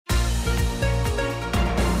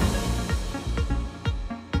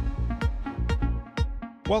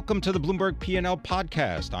Welcome to the Bloomberg P&L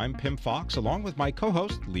podcast. I'm Pim Fox, along with my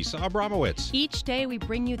co-host, Lisa Abramowitz. Each day, we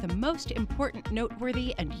bring you the most important,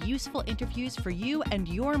 noteworthy, and useful interviews for you and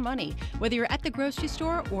your money, whether you're at the grocery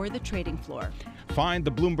store or the trading floor. Find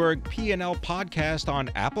the Bloomberg P&L podcast on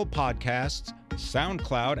Apple Podcasts,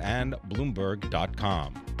 SoundCloud, and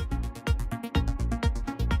Bloomberg.com.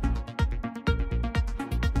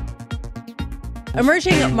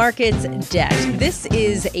 Emerging markets debt. This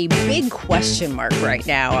is a big question mark right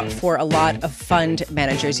now for a lot of fund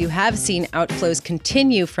managers. You have seen outflows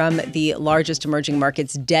continue from the largest emerging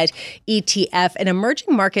markets debt ETF, and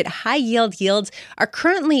emerging market high yield yields are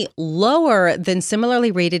currently lower than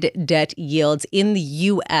similarly rated debt yields in the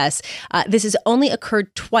U.S. This has only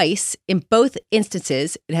occurred twice. In both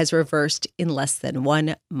instances, it has reversed in less than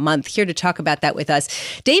 1 month. Here to talk about that with us,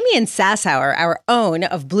 Damian Sassower, our own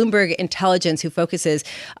of Bloomberg Intelligence, who focuses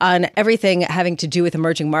on everything having to do with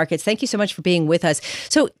emerging markets. Thank you so much for being with us.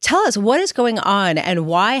 So tell us, what is going on and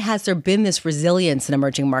why has there been this resilience in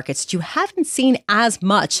emerging markets that you haven't seen as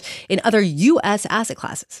much in other U.S. asset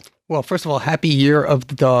classes? Well, first of all, happy year of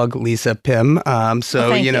the dog, Lisa, Pim.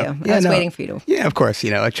 Thank you. I was waiting for you to. Yeah, of course.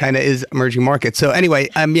 China is emerging market. So anyway,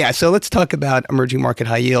 so let's talk about emerging market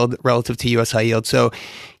high yield relative to U.S. high yield. So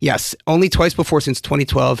yes, only twice before since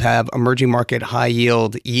 2012 have emerging market high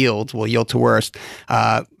yield to worst,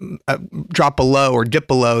 drop below or dip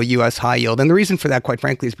below U.S. high yield. And the reason for that, quite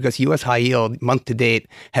frankly, is because U.S. high yield month to date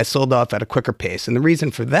has sold off at a quicker pace. And the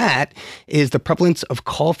reason for that is the prevalence of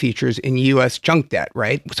call features in U.S. junk debt,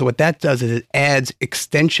 right? So what that does is it adds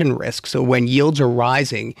extension risk. So when yields are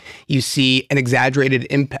rising, you see an exaggerated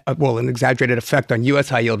effect on U.S.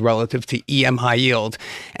 high yield relative to EM high yield.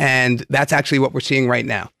 And that's actually what we're seeing right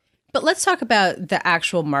now. But let's talk about the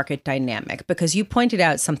actual market dynamic, because you pointed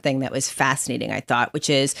out something that was fascinating, I thought, which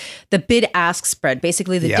is the bid-ask spread,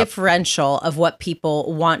 basically the differential of what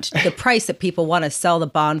people want, the price that people want to sell the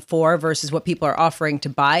bond for versus what people are offering to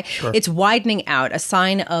buy. Sure. It's widening out, a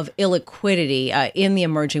sign of illiquidity in the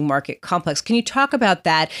emerging market complex. Can you talk about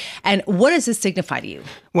that? And what does this signify to you?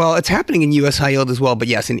 Well, it's happening in U.S. high yield as well. But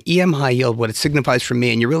yes, in EM high yield, what it signifies for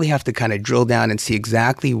me, and you really have to kind of drill down and see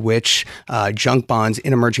exactly which junk bonds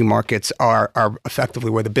in emerging markets are effectively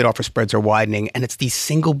where the bid-offer spreads are widening. And it's these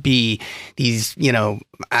single B,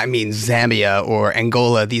 Zambia or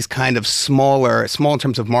Angola, these kind of small in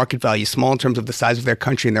terms of market value, small in terms of the size of their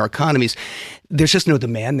country and their economies. There's just no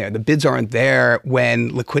demand there. The bids aren't there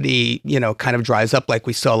when liquidity, kind of dries up like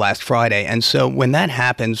we saw last Friday. And so when that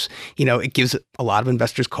happens, it gives a lot of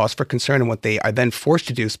investors cause for concern. And what they are then forced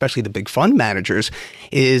to do, especially the big fund managers,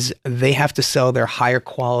 is they have to sell their higher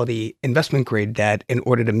quality investment grade debt in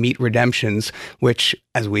order to meet redemptions, which,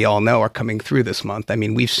 as we all know, are coming through this month. I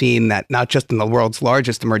mean, we've seen that not just in the world's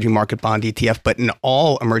largest emerging market bond ETF, but in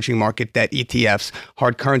all emerging market debt ETFs,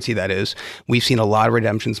 hard currency that is, we've seen a lot of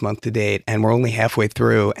redemptions month to date, and we're only halfway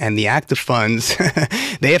through. And the active funds,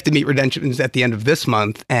 they have to meet redemptions at the end of this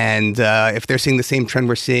month. And if they're seeing the same trend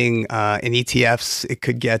we're seeing in ETFs, it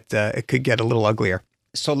could get a little uglier.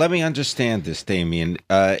 So let me understand this, Damian.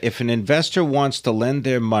 If an investor wants to lend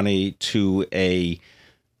their money to a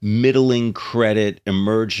middling credit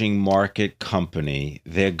emerging market company,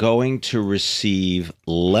 they're going to receive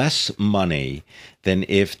less money than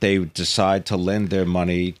if they decide to lend their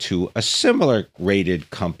money to a similar rated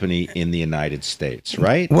company in the United States,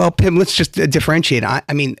 right? Well, Pim, let's just differentiate. I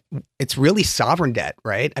mean, it's really sovereign debt,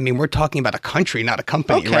 right? I mean, we're talking about a country, not a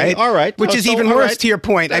company, right? All right. Which is even worse, to your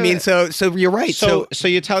point. I mean, so you're right. So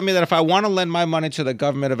you're telling me that if I want to lend my money to the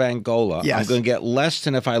government of Angola, yes, I'm going to get less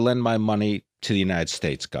than if I lend my money to the United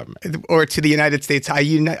States government. Or to the United States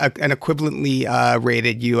an equivalently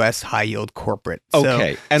rated U.S. high yield corporate.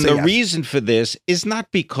 Okay. And the reason for this is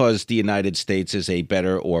not because the United States is a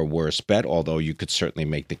better or worse bet, although you could certainly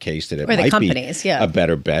make the case that it might be a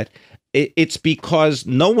better bet. It's because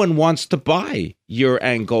no one wants to buy your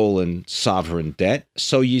Angolan sovereign debt.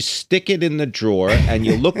 So you stick it in the drawer and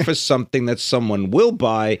you look for something that someone will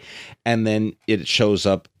buy. And then it shows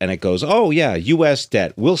up and it goes, oh, yeah, U.S.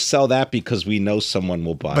 debt. We'll sell that because we know someone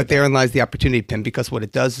will buy it. But therein lies the opportunity, Pim, because what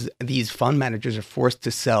it does is these fund managers are forced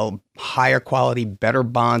to sell higher quality, better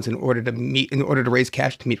bonds in order to raise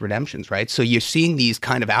cash to meet redemptions, right? So you're seeing these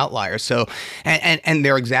kind of outliers. So and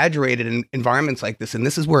they're exaggerated in environments like this. And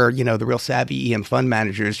this is where, the real savvy EM fund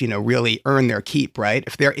managers, really earn their keep, right?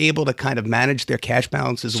 If they're able to kind of manage their cash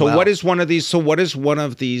balances well. So what is one of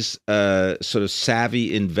these sort of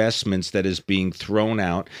savvy investments that is being thrown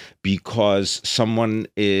out because someone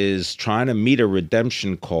is trying to meet a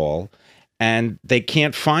redemption call and they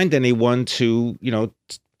can't find anyone to,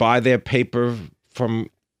 buy their paper from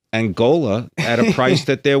Angola at a price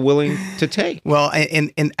that they're willing to take. Well,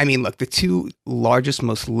 and I mean, look, the two largest,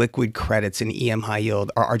 most liquid credits in EM high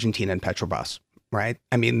yield are Argentina and Petrobras. Right?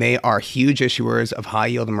 I mean, they are huge issuers of high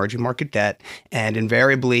yield emerging market debt. And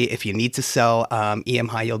invariably, if you need to sell EM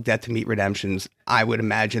high yield debt to meet redemptions, I would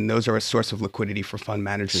imagine those are a source of liquidity for fund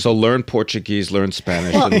managers. So learn Portuguese, learn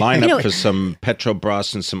Spanish, and line up for some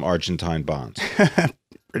Petrobras and some Argentine bonds.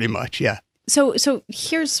 Pretty much, yeah. So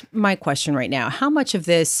here's my question right now. How much of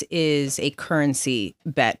this is a currency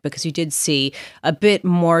bet? Because you did see a bit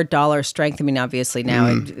more dollar strength. I mean, obviously now,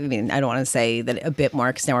 I don't want to say that a bit more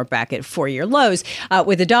because now we're back at 4-year lows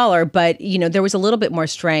with the dollar. But, there was a little bit more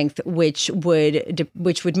strength, which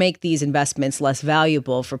would make these investments less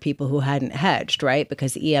valuable for people who hadn't hedged, right?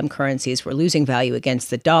 Because the EM currencies were losing value against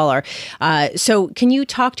the dollar. So can you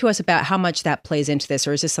talk to us about how much that plays into this,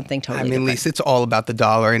 or is this something totally different? Lisa, it's all about the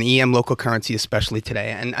dollar and EM local currency, especially today.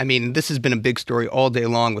 And I mean, this has been a big story all day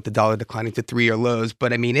long with the dollar declining to 3-year lows.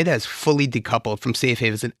 But I mean, it has fully decoupled from safe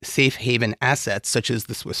haven assets such as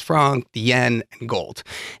the Swiss franc, the yen, and gold.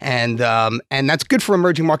 And that's good for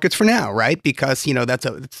emerging markets for now, right? Because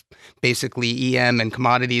it's basically EM and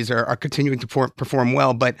commodities are continuing to perform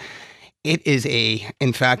well, but. It is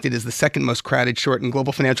the second most crowded short in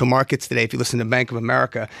global financial markets today, if you listen to Bank of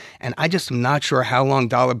America. And I just am not sure how long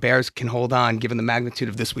dollar bears can hold on given the magnitude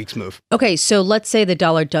of this week's move. Okay, so let's say the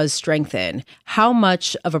dollar does strengthen. How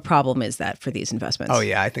much of a problem is that for these investments? Oh,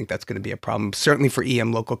 yeah, I think that's going to be a problem, certainly for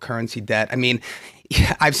EM local currency debt. I mean,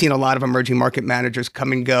 I've seen a lot of emerging market managers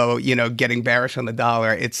come and go, getting bearish on the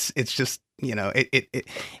dollar. It's just,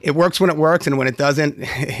 it works when it works, and when it doesn't,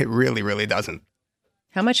 it really, really doesn't.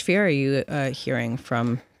 How much fear are you hearing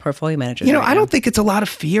from portfolio managers? I don't think it's a lot of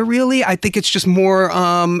fear, really. I think it's just more.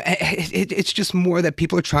 It's just more that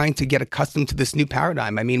people are trying to get accustomed to this new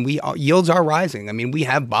paradigm. I mean, yields are rising. I mean, we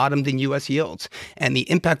have bottomed in U.S. yields, and the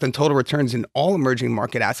impact on total returns in all emerging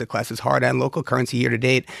market asset classes, hard and local currency, year to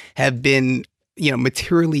date, have been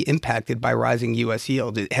materially impacted by rising U.S.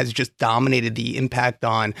 yield. It has just dominated the impact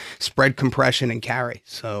on spread compression and carry.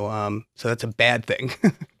 So that's a bad thing.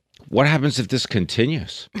 What happens if this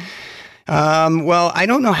continues? Well, I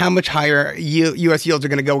don't know how much higher U.S. yields are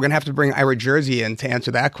going to go. We're going to have to bring Ira Jersey in to answer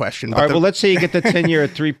that question. All right, well, let's say you get the 10-year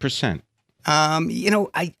at 3%. I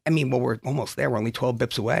mean, well, we're almost there. We're only 12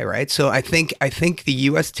 bips away, right? So I think the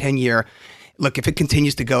U.S. 10-year, look, if it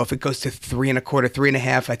continues to go, if it goes to 3.25%,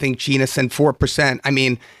 3.5%, I think Gina said 4%. I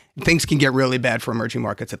mean, things can get really bad for emerging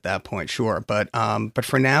markets at that point, sure. But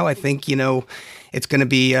for now, I think it's going to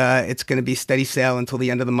be steady sail until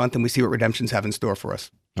the end of the month, and we see what redemptions have in store for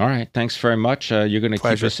us. All right, thanks very much. You're going to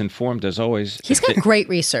keep us informed as always. He's got great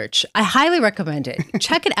research. I highly recommend it.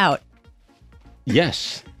 Check it out.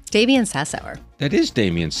 Yes. Damian Sassower. That is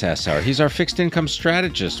Damian Sassower. He's our fixed income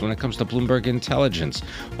strategist when it comes to Bloomberg Intelligence,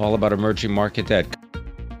 all about emerging market debt.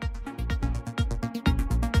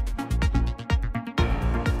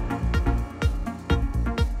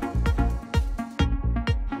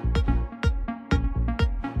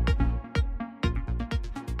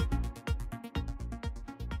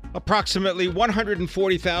 Approximately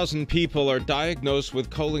 140,000 people are diagnosed with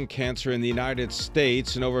colon cancer in the United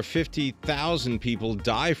States, and over 50,000 people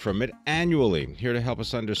die from it annually. Here to help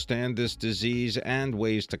us understand this disease and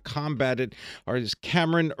ways to combat it is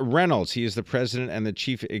Cameron Reynolds. He is the president and the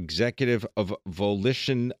chief executive of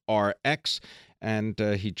Volition RX, and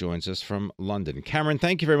he joins us from London. Cameron,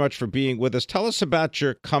 thank you very much for being with us. Tell us about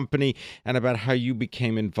your company and about how you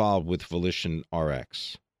became involved with Volition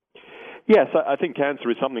RX. Yes, I think cancer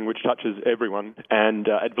is something which touches everyone, and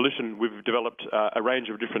at Volition we've developed a range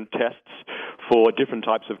of different tests for different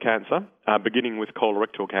types of cancer, beginning with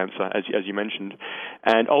colorectal cancer, as you mentioned,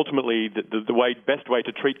 and ultimately the best way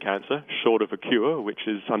to treat cancer, short of a cure, which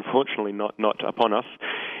is unfortunately not upon us,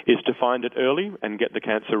 is to find it early and get the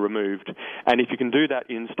cancer removed. And if you can do that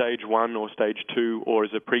in stage 1 or stage 2 or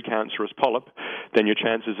as a precancerous polyp, then your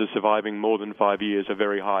chances of surviving more than 5 years are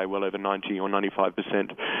very high, well over 90 or 95%.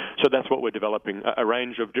 So that's what we're developing, a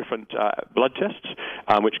range of different blood tests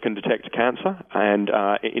which can detect cancer, and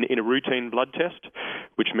in a routine blood test,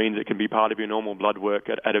 which means it can be part of your normal blood work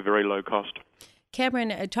at a very low cost.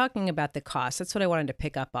 Cameron, talking about the cost, that's what I wanted to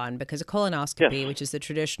pick up on, because a colonoscopy, which is the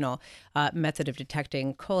traditional method of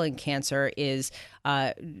detecting colon cancer, is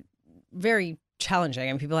very challenging.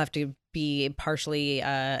 I mean, people have to be partially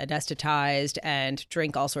anesthetized and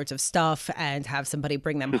drink all sorts of stuff and have somebody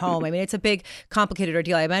bring them home. I mean, it's a big, complicated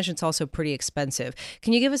ordeal. I imagine it's also pretty expensive.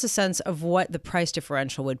 Can you give us a sense of what the price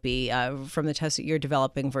differential would be from the test that you're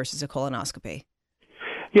developing versus a colonoscopy?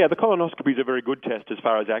 Yeah, the colonoscopy is a very good test as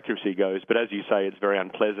far as accuracy goes, but as you say, it's very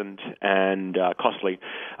unpleasant and costly.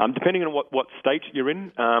 Depending on what state you're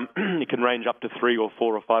in, it can range up to $3,000 or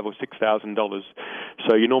 $4,000 or $5,000 or $6,000.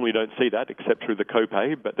 So you normally don't see that except through the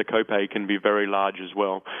copay, but the copay can be very large as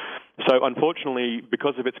well. So unfortunately,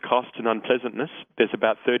 because of its cost and unpleasantness, there's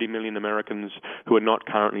about 30 million Americans who are not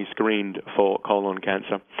currently screened for colon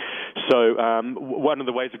cancer. So one of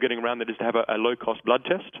the ways of getting around that is to have a low-cost blood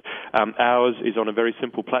test. Ours is on a very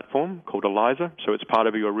simple platform called ELISA, so it's part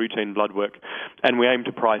of your routine blood work, and we aim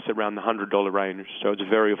to price around the $100 range, so it's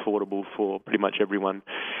very affordable for pretty much everyone.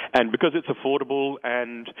 And because it's affordable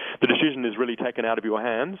and the decision is really taken out of your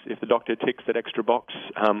hands, if the doctor ticks that extra box,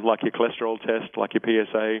 like your cholesterol test, like your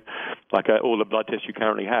PSA, like all the blood tests you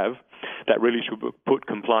currently have, that really should put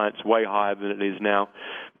compliance way higher than it is now.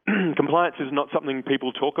 Compliance is not something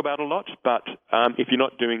people talk about a lot, but if you're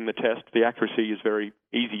not doing the test, the accuracy is very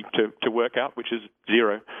easy to work out, which is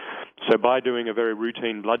zero. So by doing a very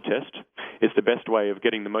routine blood test, it's the best way of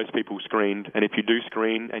getting the most people screened. And if you do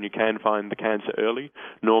screen and you can find the cancer early,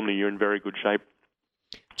 normally you're in very good shape.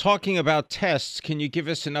 Talking about tests, can you give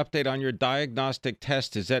us an update on your diagnostic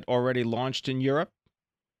test? Is that already launched in Europe?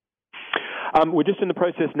 We're just in the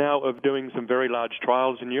process now of doing some very large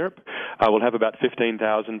trials in Europe. We'll have about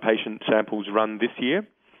 15,000 patient samples run this year.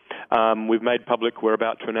 We've made public, we're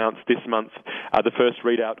about to announce this month the first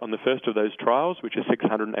readout on the first of those trials, which is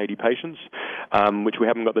 680 patients, which we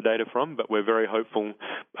haven't got the data from, but we're very hopeful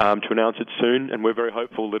to announce it soon, and we're very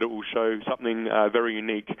hopeful that it will show something very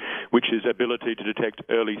unique, which is ability to detect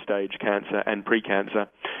early-stage cancer and pre-cancer.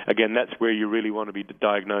 Again, that's where you really want to be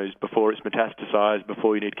diagnosed before it's metastasized,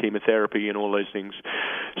 before you need chemotherapy and all those things.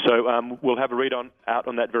 So we'll have a readout out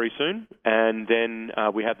on that very soon, and then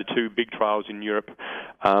we have the two big trials in Europe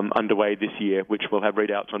underway this year, which will have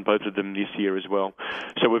readouts on both of them this year as well.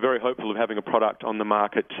 So we're very hopeful of having a product on the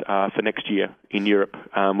market for next year in Europe,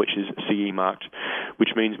 which is CE marked, which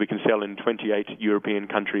means we can sell in 28 European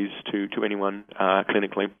countries to anyone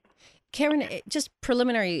clinically. Karen, just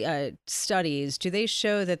preliminary studies, do they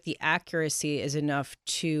show that the accuracy is enough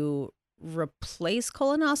to replace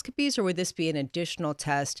colonoscopies, or would this be an additional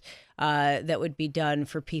test that would be done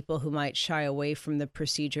for people who might shy away from the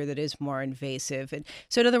procedure that is more invasive? And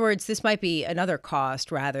so in other words, this might be another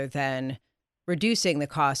cost rather than reducing the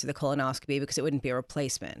cost of the colonoscopy because it wouldn't be a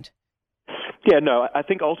replacement. Yeah, no, I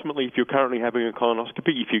think ultimately if you're currently having a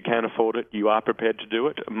colonoscopy, if you can afford it, you are prepared to do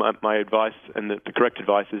it. My advice, and the correct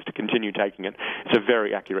advice, is to continue taking it. It's a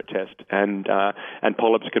very accurate test, and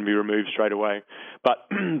polyps can be removed straight away. But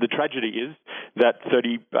the tragedy is that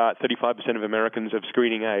 35% of Americans of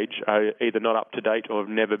screening age are either not up to date or have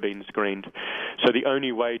never been screened. So the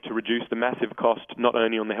only way to reduce the massive cost, not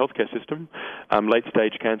only on the healthcare system,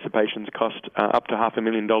 late-stage cancer patients cost up to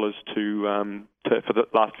 $500,000 for the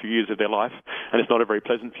last few years of their life, and it's not a very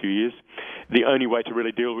pleasant few years. The only way to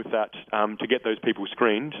really deal with that, to get those people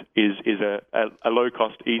screened, is a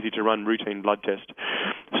low-cost, easy-to-run routine blood test.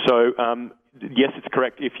 So yes, it's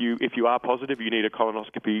correct. If you are positive, you need a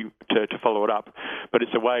colonoscopy to follow it up. But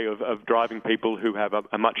it's a way of driving people who have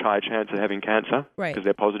a much higher chance of having cancer, because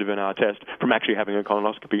they're positive in our test, from actually having a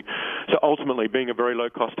colonoscopy. So ultimately, being a very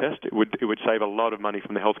low-cost test, it would save a lot of money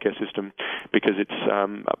from the healthcare system, because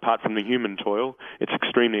it's apart from the human toil, it's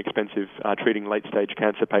extremely expensive treating late-stage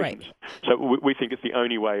cancer patients. Right. So we think it's the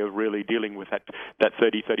only way of really dealing with that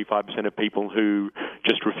 30-35% of people who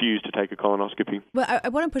just refuse to take a colonoscopy. Well, I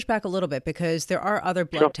want to push back a little bit, because there are other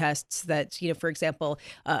blood tests that, for example,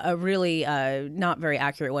 a really not very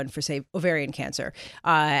accurate one for, say, ovarian cancer.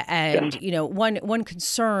 One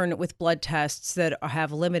concern with blood tests that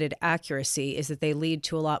have limited accuracy is that they lead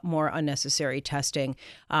to a lot more unnecessary testing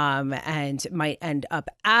and might end up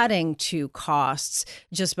adding to costs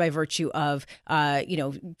just by virtue of,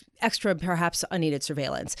 extra, perhaps unneeded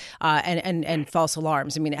surveillance and false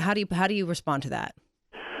alarms. I mean, how do you respond to that?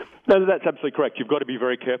 No, that's absolutely correct. You've got to be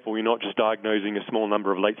very careful. You're not just diagnosing a small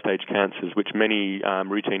number of late-stage cancers, which many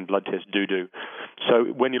routine blood tests do.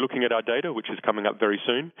 So when you're looking at our data, which is coming up very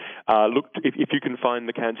soon, look, if you can find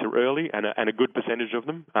the cancer early and a good percentage of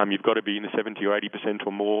them, you've got to be in the 70 or 80%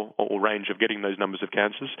 or more or range of getting those numbers of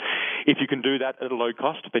cancers. If you can do that at a low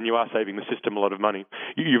cost, then you are saving the system a lot of money.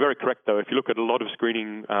 You're very correct, though. If you look at a lot of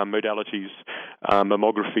screening modalities,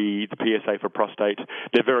 mammography, the PSA for prostate,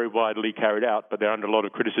 they're very widely carried out, but they're under a lot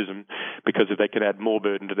of criticism because they can add more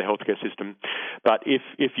burden to the healthcare system. But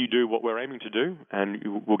if you do what we're aiming to do,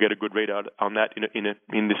 and we'll get a good readout on that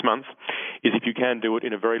in this month, is if you can do it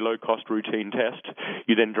in a very low-cost routine test,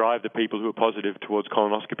 you then drive the people who are positive towards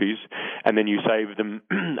colonoscopies, and then you save them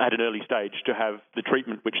at an early stage to have the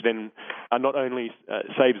treatment, which then not only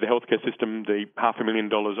saves the healthcare system the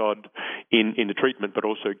 $500,000 odd in the treatment, but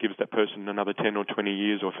also gives that person another 10 or 20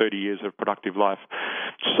 years or 30 years of productive life.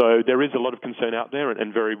 So there is a lot of concern out there,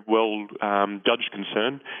 and very well judged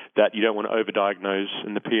concern, that you don't want to overdiagnose,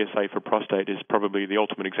 and the PSA for prostate is probably the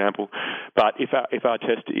ultimate example. But if our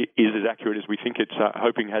test is as accurate as we think it's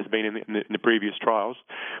hoping has been in the previous trials,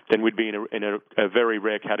 then we'd be in a very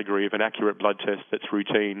rare category of an accurate blood test that's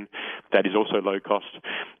routine, that is also low cost.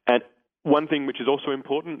 And one thing which is also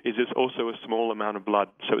important is it's also a small amount of blood.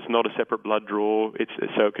 So it's not a separate blood draw.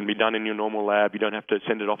 So it can be done in your normal lab. You don't have to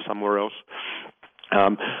send it off somewhere else.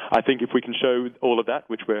 I think if we can show all of that,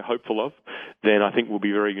 which we're hopeful of, then I think we'll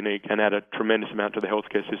be very unique and add a tremendous amount to the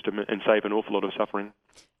healthcare system and save an awful lot of suffering.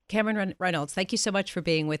 Cameron Reynolds, thank you so much for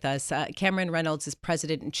being with us. Cameron Reynolds is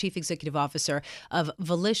President and Chief Executive Officer of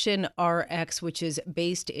Volition RX, which is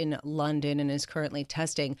based in London and is currently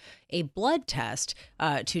testing a blood test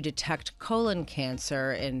to detect colon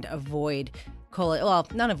cancer and not avoid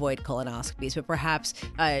colonoscopies, but perhaps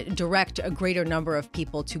direct a greater number of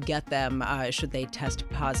people to get them should they test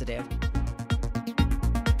positive.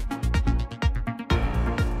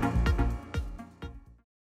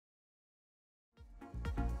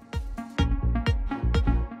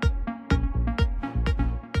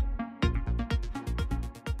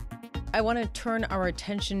 I want to turn our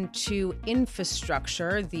attention to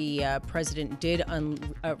infrastructure. The president did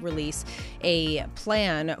release a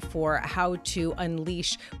plan for how to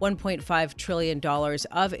unleash $1.5 trillion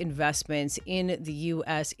of investments in the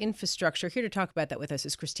U.S. infrastructure. Here to talk about that with us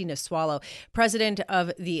is Christina Swallow, president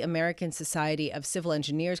of the American Society of Civil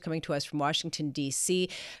Engineers, coming to us from Washington, D.C.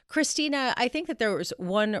 Christina, I think that there was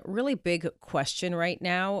one really big question right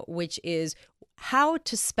now, which is how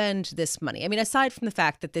to spend this money. I mean, aside from the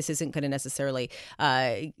fact that this isn't going to necessarily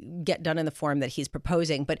get done in the form that he's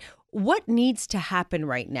proposing, but what needs to happen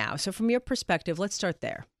right now? So from your perspective, let's start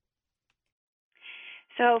there.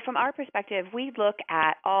 So from our perspective, we look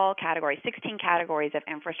at all categories, 16 categories of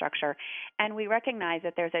infrastructure, and we recognize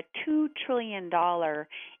that there's a $2 trillion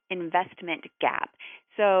investment gap.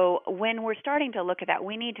 So when we're starting to look at that,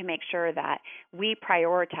 we need to make sure that we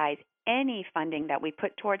prioritize any funding that we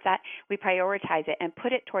put towards that, we prioritize it and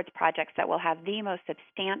put it towards projects that will have the most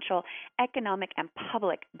substantial economic and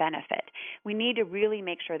public benefit. We need to really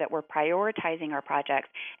make sure that we're prioritizing our projects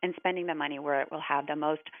and spending the money where it will have the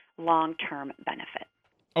most long-term benefit.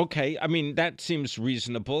 Okay, I mean, that seems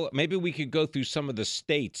reasonable. Maybe we could go through some of the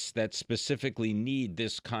states that specifically need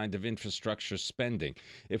this kind of infrastructure spending.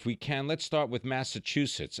 If we can, let's start with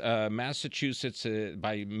Massachusetts. Massachusetts,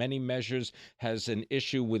 by many measures, has an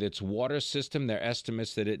issue with its water system. There are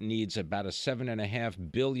estimates that it needs about a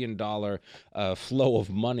 $7.5 billion flow of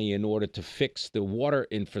money in order to fix the water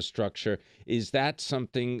infrastructure. Is that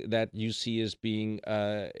something that you see as being,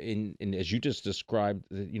 in as you just described,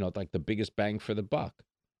 like the biggest bang for the buck?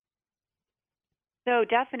 So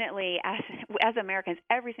definitely, as Americans,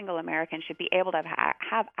 every single American should be able to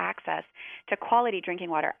have access to quality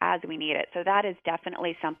drinking water as we need it. So that is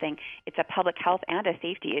definitely something, it's a public health and a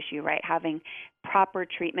safety issue, right? Having proper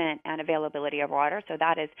treatment and availability of water. So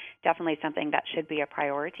that is definitely something that should be a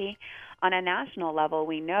priority. On a national level,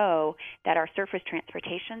 we know that our surface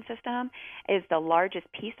transportation system is the largest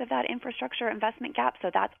piece of that infrastructure investment gap.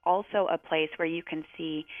 So that's also a place where you can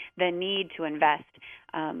see the need to invest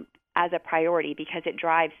as a priority because it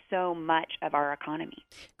drives so much of our economy.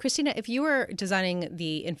 Christina, if you were designing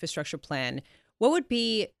the infrastructure plan, what would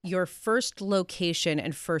be your first location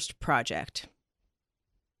and first project?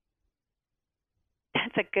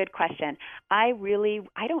 That's a good question. I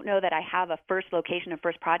don't know that I have a first location or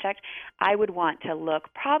first project. I would want to look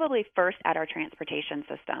probably first at our transportation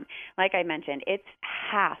system. Like I mentioned, it's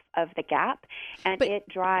half of the gap, and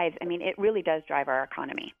it really does drive our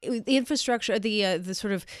economy. The infrastructure, the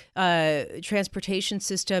sort of transportation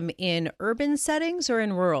system in urban settings or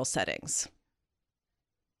in rural settings?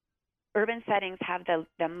 Urban settings have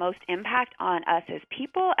the most impact on us as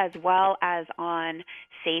people as well as on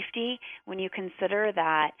safety. When you consider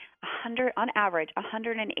that on average,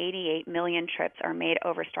 188 million trips are made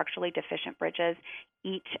over structurally deficient bridges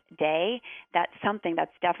each day, that's something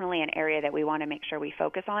that's definitely an area that we want to make sure we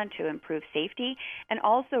focus on to improve safety and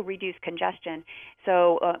also reduce congestion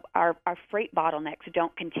so our freight bottlenecks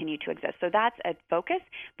don't continue to exist. So that's a focus,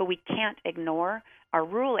 but we can't ignore our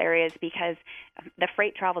rural areas because the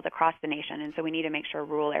freight travels across the nation, and so we need to make sure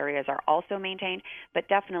rural areas are also maintained, but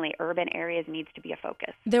definitely urban areas needs to be a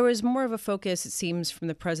focus. There was more of a focus, it seems, from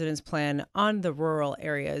the president's plan on the rural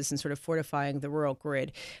areas and sort of fortifying the rural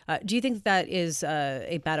grid. Do you think that is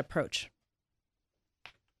a bad approach?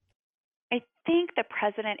 I think the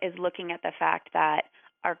president is looking at the fact that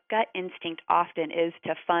our gut instinct often is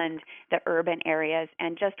to fund the urban areas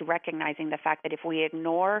and just recognizing the fact that if we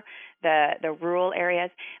ignore the rural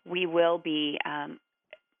areas, we will be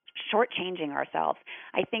shortchanging ourselves.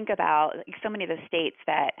 I think about so many of the states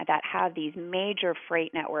that have these major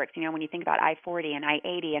freight networks, when you think about I-40 and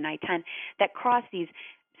I-80 and I-10 that cross these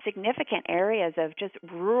significant areas of just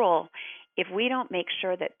rural, if we don't make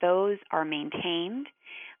sure that those are maintained,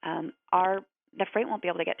 the freight won't be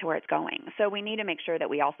able to get to where it's going. So we need to make sure that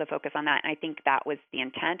we also focus on that. And I think that was the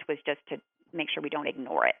intent, was just to make sure we don't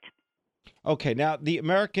ignore it. Okay. Now, the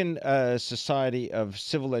American Society of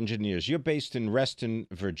Civil Engineers, you're based in Reston,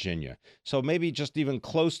 Virginia. So maybe just even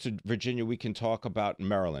close to Virginia, we can talk about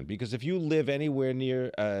Maryland. Because if you live anywhere near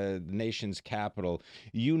the nation's capital,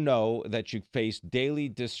 you know that you face daily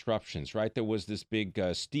disruptions, right? There was this big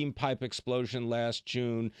steam pipe explosion last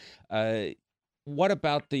June. What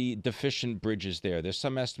about the deficient bridges there? There's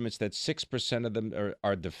some estimates that 6% of them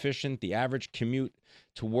are deficient. The average commute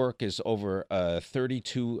to work is over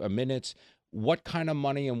 32 minutes. What kind of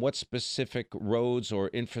money and what specific roads or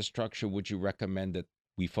infrastructure would you recommend that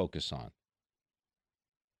we focus on?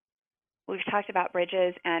 We've talked about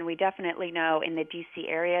bridges, and we definitely know in the D.C.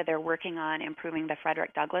 area they're working on improving the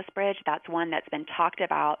Frederick Douglass Bridge. That's one that's been talked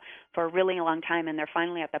about for a really long time, and they're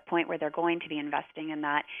finally at the point where they're going to be investing in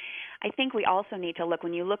that. I think we also need to look,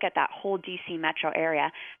 when you look at that whole D.C. metro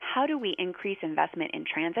area, how do we increase investment in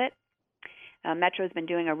transit? Metro has been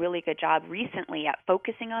doing a really good job recently at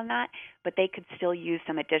focusing on that, but they could still use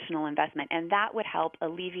some additional investment, and that would help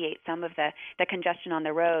alleviate some of the congestion on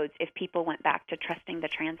the roads if people went back to trusting the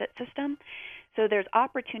transit system. So there's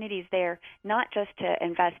opportunities there, not just to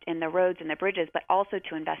invest in the roads and the bridges, but also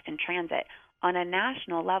to invest in transit. On a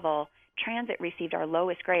national level, transit received our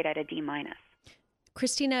lowest grade at a D-.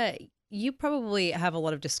 Christina, you probably have a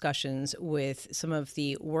lot of discussions with some of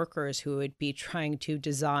the workers who would be trying to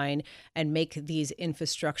design and make these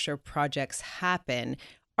infrastructure projects happen.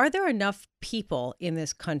 Are there enough people in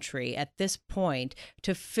this country at this point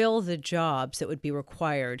to fill the jobs that would be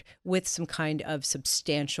required with some kind of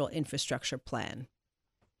substantial infrastructure plan?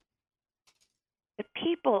 The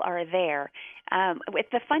people are there. If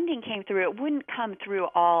the funding came through, it wouldn't come through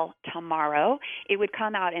all tomorrow. It would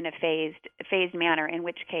come out in a phased manner, in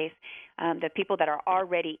which case the people that are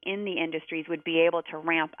already in the industries would be able to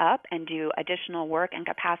ramp up and do additional work and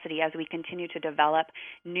capacity as we continue to develop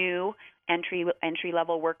new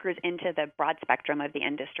entry-level workers into the broad spectrum of the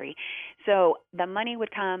industry. So the money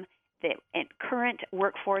would come, the current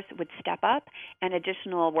workforce would step up, and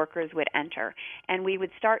additional workers would enter. And we would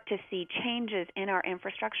start to see changes in our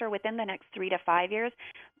infrastructure within the next 3 to 5 years.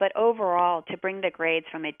 But overall, to bring the grades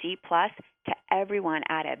from a D+ to everyone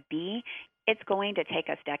at a B, it's going to take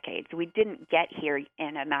us decades. We didn't get here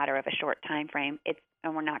in a matter of a short time frame,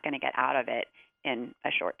 and we're not going to get out of it in a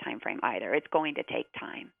short time frame either. It's going to take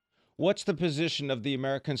time. What's the position of the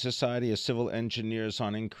American Society of Civil Engineers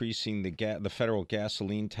on increasing the federal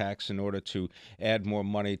gasoline tax in order to add more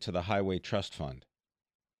money to the Highway Trust Fund?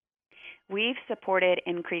 We've supported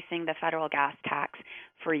increasing the federal gas tax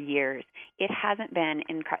for years. It hasn't been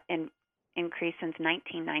increased since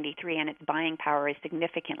 1993, and its buying power is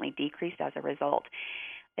significantly decreased as a result.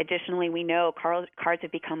 Additionally, we know cars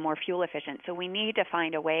have become more fuel efficient, so we need to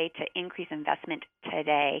find a way to increase investment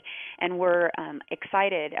today. And we're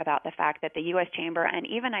excited about the fact that the U.S. Chamber, and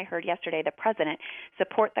even I heard yesterday the President,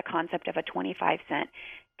 support the concept of a 25-cent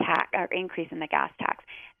tax or increase in the gas tax.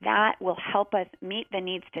 That will help us meet the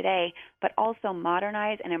needs today, but also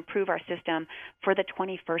modernize and improve our system for the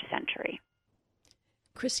 21st century.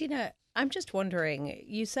 Christina, I'm just wondering,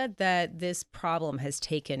 you said that this problem has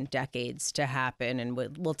taken decades to happen and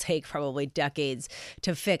will take probably decades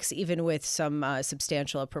to fix, even with some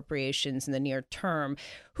substantial appropriations in the near term.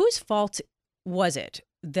 Whose fault was it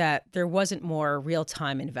that there wasn't more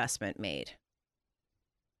real-time investment made?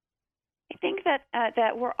 I think think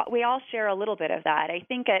that we all share a little bit of that. I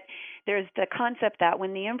think there's the concept that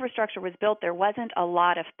when the infrastructure was built, there wasn't a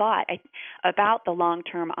lot of thought about the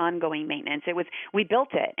long-term ongoing maintenance. We built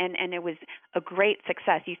it, and it was a great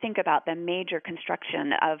success. You think about the major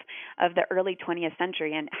construction of the early 20th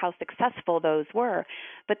century and how successful those were,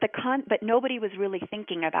 but nobody was really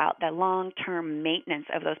thinking about the long-term maintenance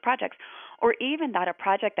of those projects, or even that a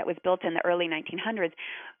project that was built in the early 1900s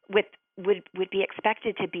would be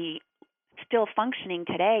expected to be still functioning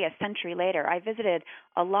today, a century later. I visited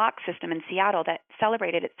a lock system in Seattle that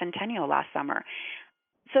celebrated its centennial last summer.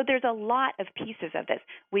 So there's a lot of pieces of this.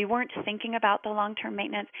 We weren't thinking about the long-term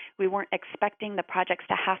maintenance. We weren't expecting the projects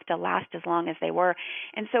to have to last as long as they were.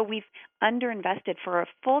 And so we've underinvested for a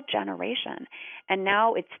full generation. And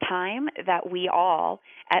now it's time that we all,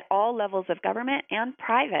 at all levels of government and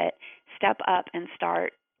private, step up and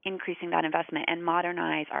start increasing that investment and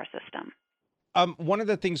modernize our system. One of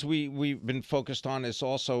the things we've been focused on is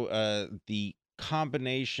also the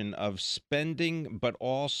combination of spending, but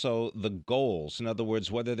also the goals. In other words,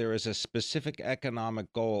 whether there is a specific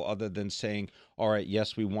economic goal other than saying, all right,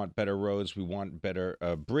 yes, we want better roads, we want better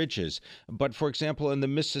bridges. But for example, in the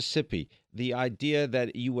Mississippi, the idea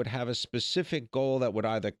that you would have a specific goal that would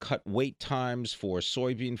either cut wait times for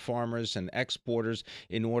soybean farmers and exporters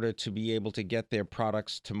in order to be able to get their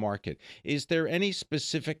products to market. Is there any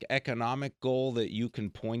specific economic goal that you can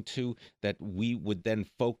point to that we would then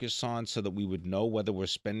focus on so that we would know whether we're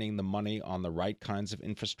spending the money on the right kinds of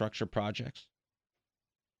infrastructure projects?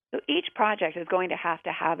 So each project is going to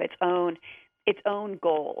have its own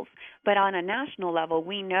goals. But on a national level,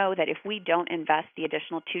 we know that if we don't invest the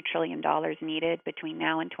additional $2 trillion needed between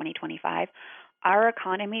now and 2025, our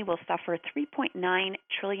economy will suffer a $3.9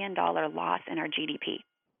 trillion loss in our GDP.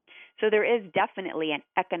 So there is definitely an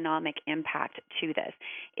economic impact to this.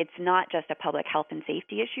 It's not just a public health and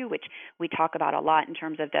safety issue, which we talk about a lot in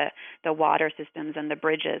terms of the water systems and the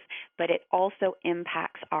bridges, but it also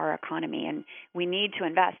impacts our economy, and we need to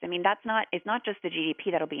invest. I mean, it's not just the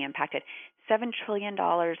GDP that'll be impacted. $7 trillion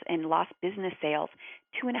in lost business sales,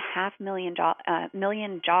 2.5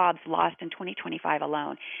 million jobs lost in 2025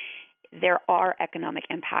 alone. There are economic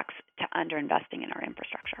impacts to underinvesting in our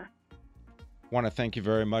infrastructure. I want to thank you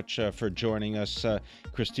very much for joining us.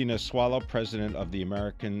 Christina Swallow, president of the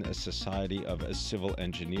American Society of Civil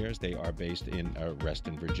Engineers. They are based in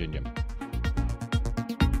Reston, Virginia.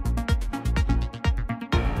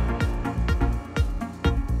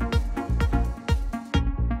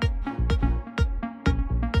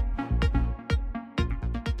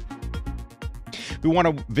 We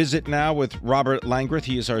want to visit now with Robert Langreth.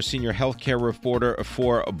 He is our senior healthcare reporter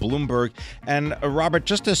for Bloomberg. And Robert,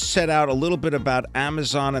 just to set out a little bit about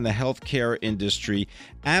Amazon and the healthcare industry,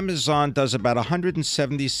 Amazon does about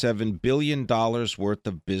 $177 billion worth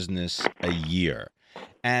of business a year.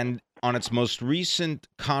 And on its most recent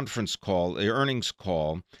conference call, the earnings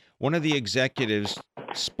call, one of the executives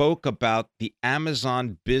spoke about the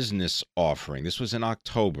Amazon business offering. This was in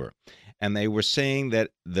October. And they were saying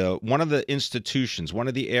that one of the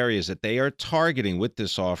areas that they are targeting with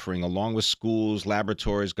this offering, along with schools,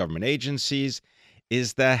 laboratories, government agencies,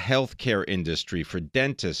 is the healthcare industry for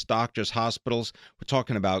dentists, doctors, hospitals. We're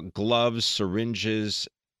talking about gloves, syringes,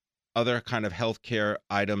 other kind of healthcare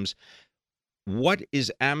items. What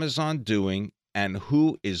is Amazon doing, and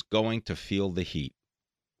who is going to feel the heat?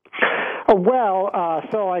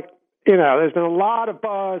 There's been a lot of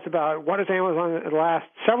buzz about what is Amazon in the last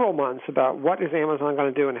several months about what is Amazon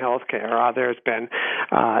going to do in healthcare. There's been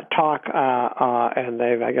talk, and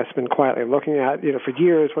they've, I guess, been quietly looking at, for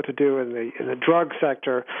years what to do in the drug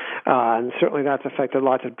sector, and certainly that's affected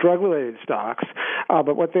lots of drug-related stocks.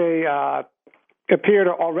 But what they appear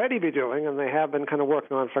to already be doing, and they have been kind of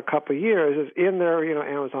working on for a couple of years, is in their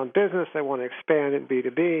Amazon business, they want to expand in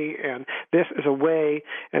B2B, and this is a way,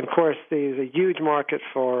 and of course there's a huge market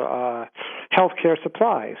for healthcare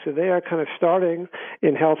supplies. So they are kind of starting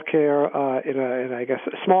in healthcare in a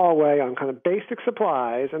small way on kind of basic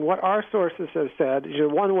supplies, and what our sources have said is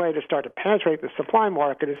one way to start to penetrate the supply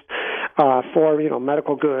market is for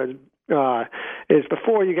medical goods, is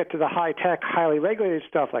before you get to the high-tech, highly regulated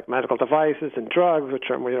stuff like medical devices and drugs, which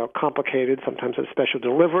are complicated, sometimes with special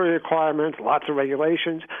delivery requirements, lots of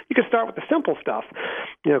regulations. You can start with the simple stuff,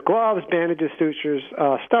 gloves, bandages, sutures,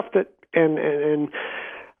 stuff that, and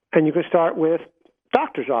you can start with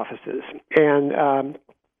doctors' offices, and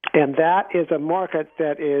that is a market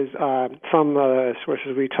that is, from the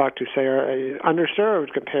sources we talked to, say, are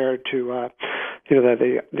underserved compared to,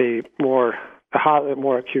 the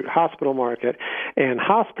more acute hospital market, and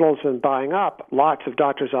hospitals have been buying up lots of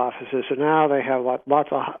doctors' offices, so now they have lots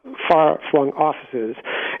of far-flung offices,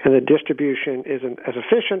 and the distribution isn't as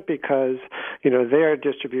efficient because, their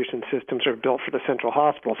distribution systems are built for the central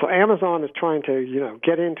hospital. So Amazon is trying to,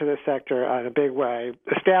 get into this sector in a big way,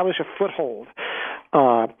 establish a foothold,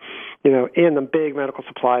 in the big medical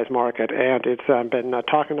supplies market, and it's been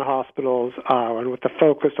talking to hospitals and with the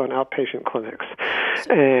focus on outpatient clinics,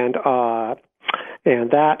 and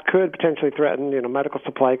that could potentially threaten, medical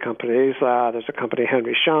supply companies. There's a company,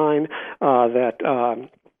 Henry Schein, that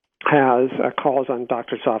has calls on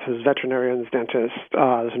doctors' offices, veterinarians, dentists.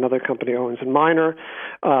 There's another company, Owens & Minor,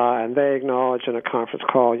 and they acknowledged in a conference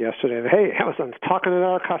call yesterday that, hey, Amazon's talking to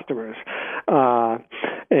our customers.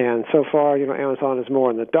 And so far, Amazon is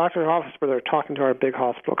more in the doctor's office, but they're talking to our big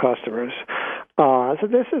hospital customers. So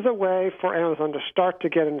this is a way for Amazon to start to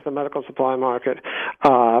get into the medical supply market.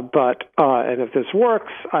 And if this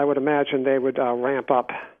works, I would imagine they would ramp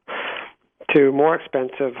up to more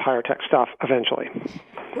expensive, higher tech stuff eventually.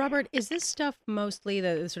 Robert, is this stuff mostly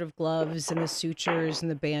the sort of gloves and the sutures and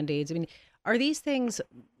the Band-Aids? I mean, are these things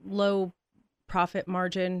low profit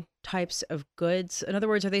margin types of goods? In other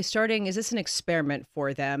words, is this an experiment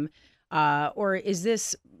for them? Or is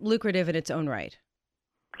this lucrative in its own right?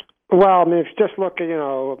 Well, I mean, if you just look at,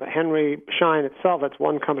 Henry Schein itself, that's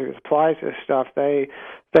one company that supplies this stuff. They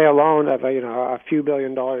alone have, a few $1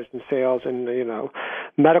 billion in sales in,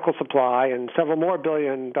 medical supply and several more $1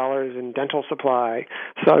 billion in dental supply.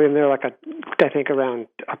 So, they're I think around,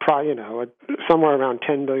 somewhere around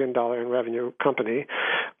 $10 billion in revenue company.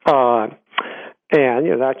 And,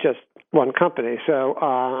 that's just one company. So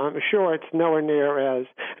I'm sure it's nowhere near as...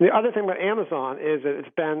 And the other thing about Amazon is that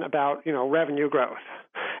it's been about, revenue growth.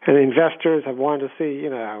 And investors have wanted to see,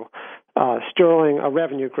 sterling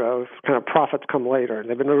revenue growth, kind of profits come later.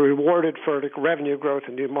 They've been rewarded for the revenue growth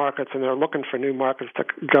in new markets, and they're looking for new markets to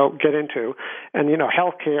get into. And,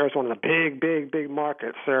 healthcare is one of the big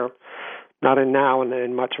markets. They're not in now and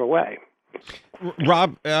in much of a way.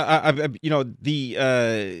 Rob,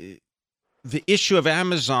 the issue of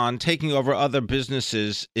Amazon taking over other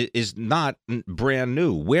businesses is not brand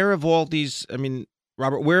new. Where have all these,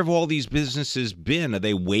 Robert, where have all these businesses been? Are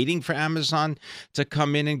they waiting for Amazon to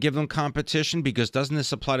come in and give them competition? Because doesn't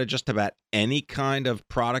this apply to just about any kind of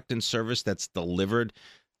product and service that's delivered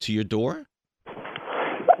to your door?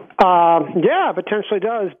 Yeah, potentially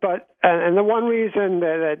does. But and the one reason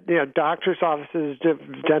that doctors' offices,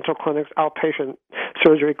 dental clinics, outpatient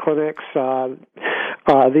surgery clinics,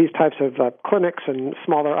 these types of clinics and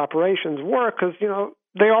smaller operations work because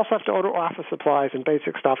they also have to order office supplies and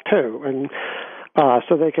basic stuff too, and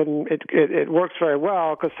so they can. It works very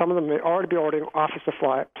well because some of them may already be ordering office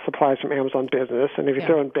supplies from Amazon Business, and if you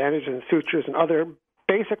throw in bandages and sutures and other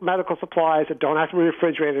basic medical supplies that don't have to be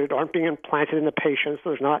refrigerated, aren't being implanted in the patients,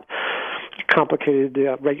 there's not complicated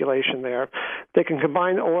regulation there. They can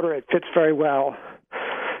combine the order. It fits very well.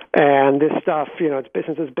 And this stuff, it's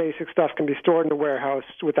business's basic stuff can be stored in the warehouse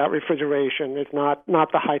without refrigeration. It's not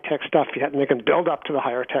the high-tech stuff yet, and they can build up to the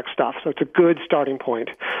higher-tech stuff. So it's a good starting point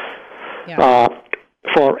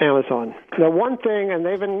for Amazon. The one thing, and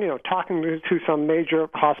they've been, talking to some major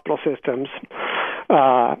hospital systems,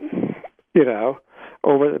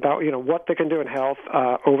 over about what they can do in health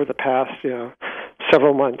over the past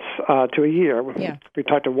several months to a year. Yeah. We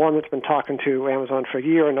talked to one that's been talking to Amazon for a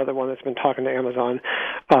year, another one that's been talking to Amazon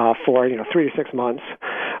for 3 to 6 months,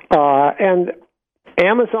 and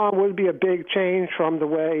Amazon would be a big change from the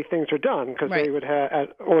way things are done because they would have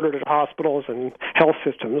ordered at hospitals and health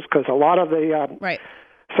systems because a lot of the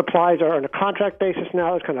supplies are on a contract basis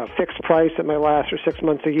now. It's kind of a fixed price that may last for 6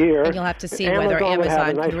 months a year. And you'll have to see whether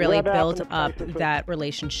Amazon can really build up that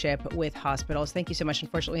relationship with hospitals. Thank you so much.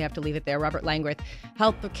 Unfortunately, we have to leave it there. Robert Langworth,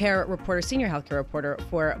 healthcare reporter, senior healthcare reporter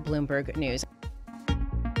for Bloomberg News.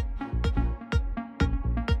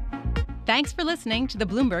 Thanks for listening to the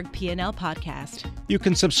Bloomberg P&L podcast. You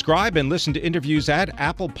can subscribe and listen to interviews at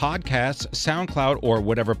Apple Podcasts, SoundCloud, or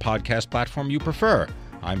whatever podcast platform you prefer.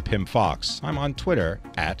 I'm Pim Fox. I'm on Twitter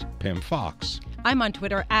at Pim Fox. I'm on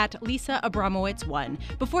Twitter at Lisa Abramowitz1.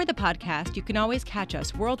 Before the podcast, you can always catch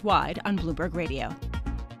us worldwide on Bloomberg Radio.